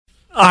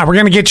We're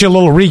going to get you a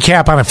little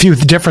recap on a few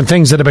different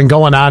things that have been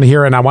going on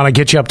here, and I want to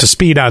get you up to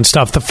speed on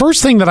stuff. The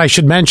first thing that I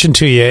should mention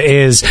to you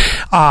is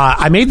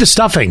I made the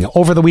stuffing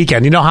over the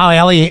weekend. You know how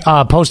Allie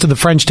posted the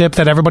French dip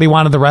that everybody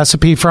wanted the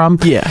recipe from?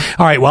 Yeah.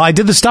 All right, well, I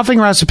did the stuffing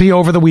recipe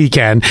over the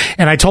weekend,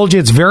 and I told you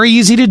it's very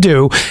easy to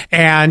do,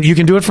 and you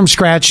can do it from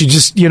scratch. You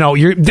just,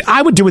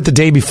 I would do it the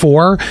day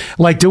before,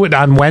 like do it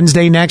on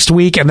Wednesday next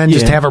week, and then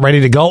just have it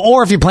ready to go.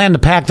 Or if you plan to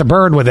pack the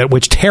bird with it,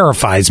 which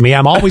terrifies me.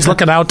 I'm always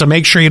looking out to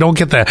make sure you don't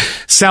get the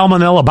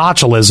salmonella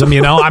botulism,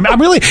 I'm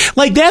really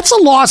like, that's a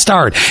lost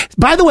art.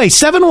 By the way,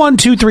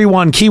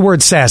 71231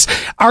 keyword says,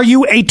 are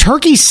you a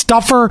turkey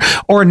stuffer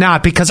or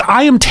not? Because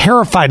I am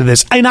terrified of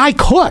this, and I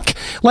cook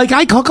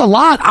a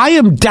lot. I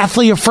am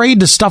deathly afraid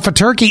to stuff a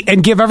turkey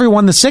and give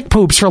everyone the sick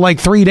poops for like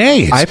 3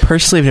 days. I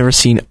personally have never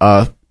seen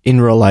in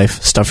real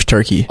life stuffed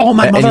turkey. Oh,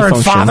 my mother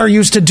and father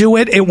used to do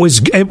it. It was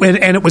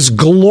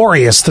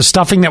glorious, the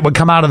stuffing that would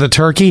come out of the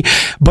turkey.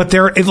 But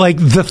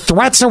the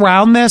threats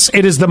around this,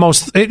 it is the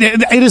most.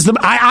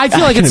 I feel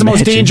like it's the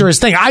most dangerous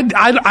thing.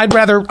 I'd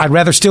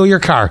rather steal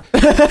your car.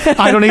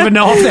 I don't even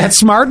know if that's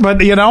smart,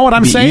 but you know what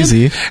I'm saying.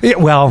 Easy.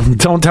 Well,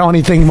 don't tell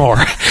anything more.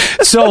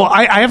 So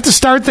I have to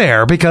start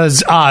there because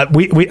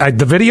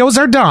the videos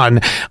are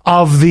done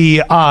of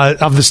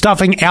the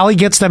stuffing. Allie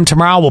gets them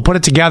tomorrow. We'll put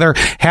it together,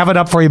 have it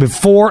up for you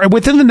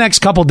within the next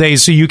couple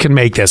days so you can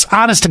make this.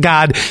 Honest to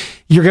God,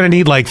 you're going to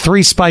need like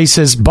 3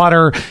 spices,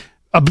 butter,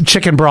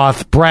 chicken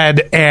broth,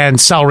 bread, and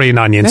celery and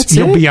onions.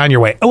 You'll be on your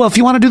way. Well, if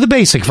you want to do the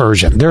basic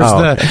version, there's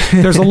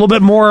a little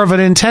bit more of an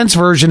intense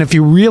version if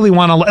you really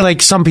want to,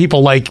 like some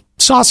people like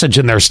sausage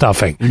in their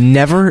stuffing.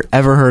 Never,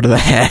 ever heard of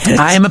that.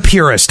 I am a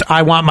purist.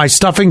 I want my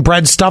stuffing,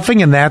 bread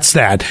stuffing, and that's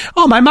that.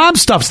 Oh, my mom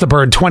stuffs the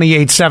bird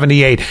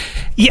 2878.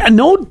 Yeah,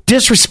 no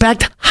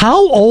disrespect.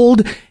 How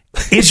old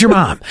is your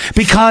mom?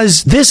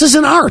 Because this is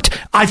an art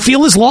I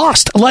feel is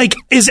lost. Like,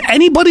 is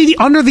anybody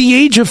under the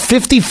age of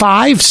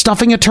 55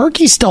 stuffing a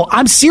turkey still?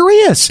 I'm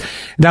serious.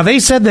 Now, they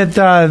said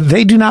that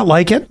they do not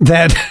like it,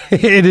 that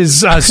it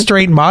is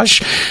straight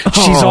mush.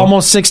 She's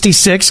almost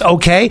 66.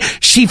 Okay.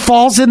 She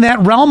falls in that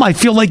realm. I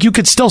feel like you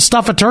could still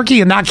stuff a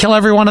turkey and not kill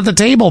everyone at the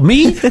table.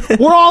 Me?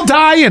 We're all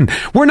dying.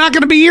 We're not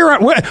going to be here.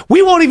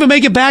 We won't even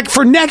make it back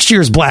for next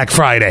year's Black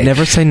Friday.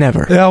 Never say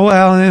never.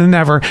 Well,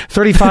 never.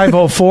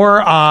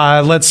 3504.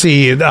 Let's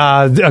see.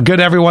 A good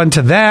everyone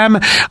to them.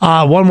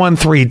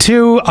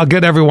 1132. A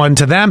good everyone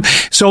to them.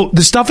 So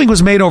the stuffing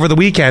was made over the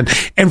weekend.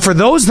 And for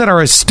those that are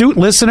astute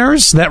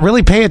listeners that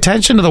really pay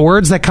attention to the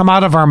words that come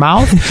out of our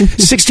mouth,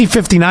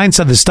 6059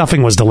 said the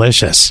stuffing was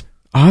delicious.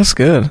 Oh, that's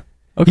good.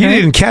 Okay. You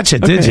didn't catch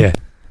it, did you?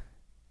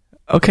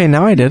 Okay,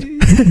 now I did.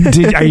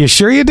 Are you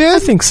sure you did? I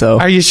think so.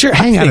 Are you sure?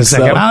 Hang on a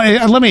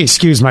second. Let me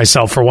excuse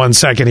myself for 1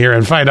 second here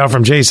and find out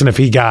from Jason if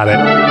he got it.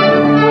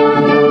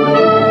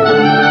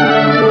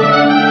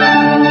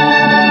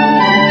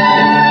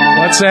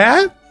 What's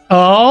that?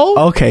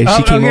 Oh, okay.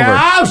 She came over.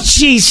 Oh,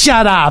 geez,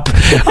 shut up.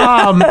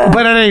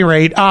 But at any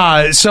rate,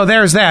 so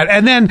there's that.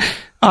 And then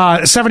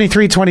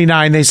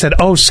 7329, they said,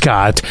 oh,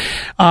 Scott,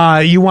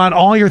 you want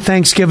all your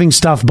Thanksgiving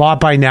stuff bought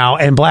by now,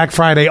 and Black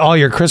Friday, all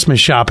your Christmas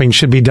shopping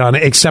should be done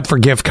except for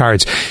gift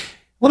cards.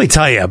 Let me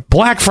tell you,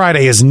 Black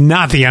Friday is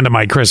not the end of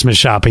my Christmas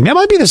shopping. That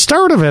might be the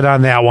start of it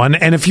on that one.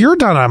 And if you're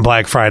done on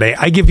Black Friday,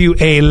 I give you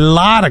a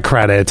lot of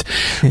credit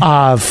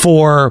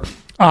for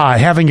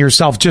having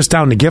yourself just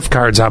down to gift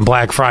cards on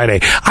Black Friday.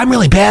 I'm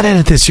really bad at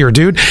it this year,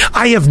 dude.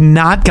 I have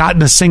not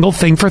gotten a single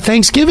thing for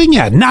Thanksgiving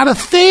yet. Not a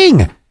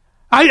thing.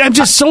 I'm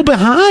just so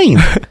behind.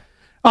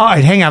 All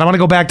right, hang on. I want to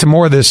go back to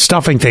more of this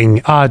stuffing thing.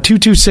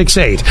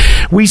 2268.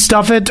 We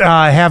stuff it,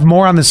 have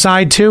more on the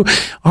side too.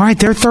 All right,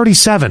 they're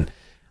 37.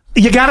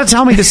 You got to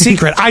tell me the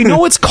secret. I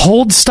know it's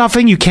cold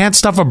stuffing. You can't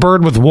stuff a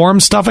bird with warm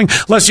stuffing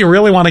unless you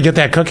really want to get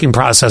that cooking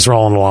process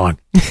rolling along.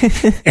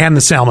 And the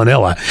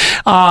salmonella.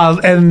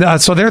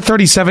 So they're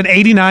 37.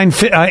 89,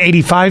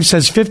 85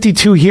 says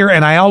 52 here,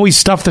 and I always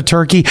stuff the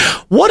turkey.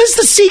 What is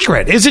the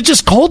secret? Is it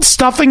just cold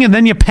stuffing and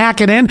then you pack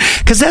it in?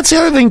 Because that's the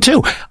other thing,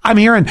 too. I'm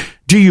hearing,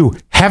 do you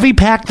heavy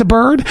pack the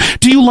bird?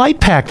 Do you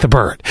light pack the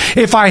bird?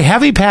 If I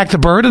heavy pack the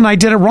bird and I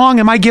did it wrong,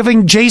 am I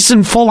giving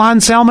Jason full-on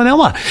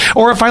salmonella?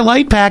 Or if I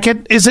light pack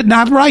it, is it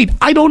not right?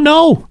 I don't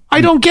know.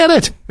 I don't get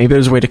it. Maybe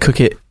there's a way to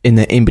cook it in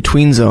the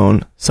in-between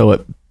zone so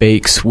it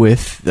bakes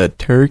with the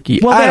turkey.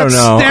 Well, I don't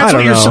know. That's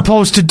what you're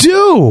supposed to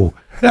do.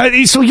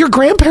 So your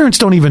grandparents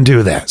don't even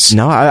do this.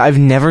 No, I've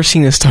never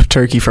seen a stuffed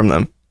turkey from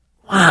them.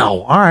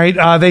 Wow. All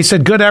right. They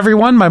said, good,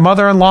 everyone. My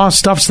mother-in-law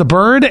stuffs the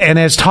bird and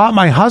has taught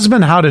my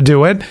husband how to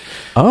do it.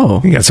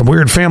 Oh. You got some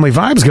weird family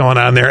vibes going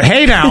on there.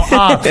 Hey,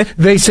 now,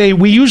 they say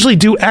we usually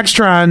do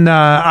extra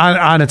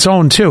on its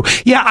own, too.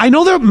 Yeah, I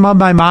know that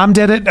my mom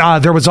did it.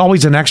 There was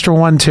always an extra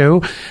one,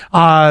 too.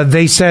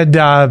 They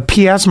said,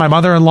 P.S., my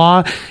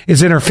mother-in-law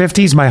is in her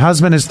 50s. My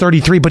husband is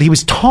 33, but he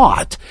was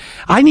taught.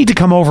 I need to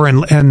come over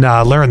and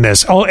learn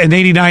this. Oh, and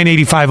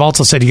 8985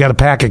 also said you got to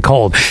pack it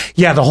cold.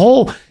 Yeah,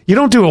 you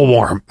don't do it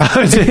warm.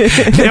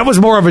 That was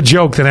more of a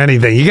joke than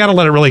anything. You got to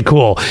let it really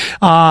cool.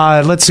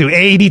 Let's see.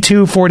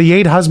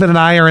 8248. Husband and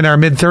I are in our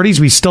mid-30s.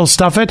 We still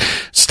stuff it.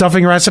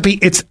 Stuffing recipe.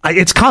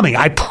 It's coming.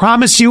 I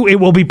promise you it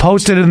will be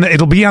posted and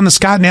it'll be on the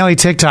Scott and Allie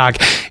TikTok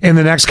in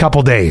the next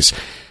couple days.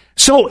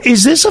 So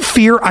is this a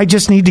fear I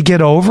just need to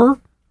get over?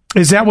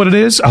 Is that what it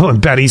is? Oh,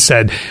 and Betty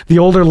said, the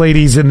older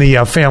ladies in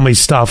the family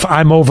stuff.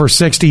 I'm over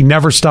 60,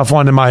 never stuff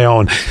one in my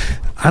own.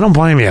 I don't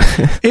blame you.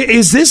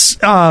 Is this,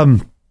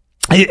 I'm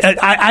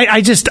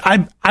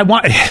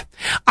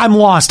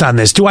lost on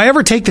this. Do I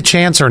ever take the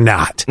chance or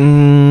not?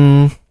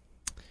 Can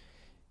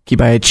you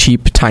buy a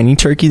cheap tiny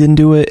turkey then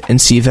do it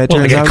and see if that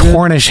turns out like a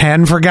Cornish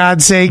hen, for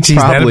God's sakes?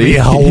 Probably.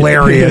 That'd be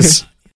hilarious.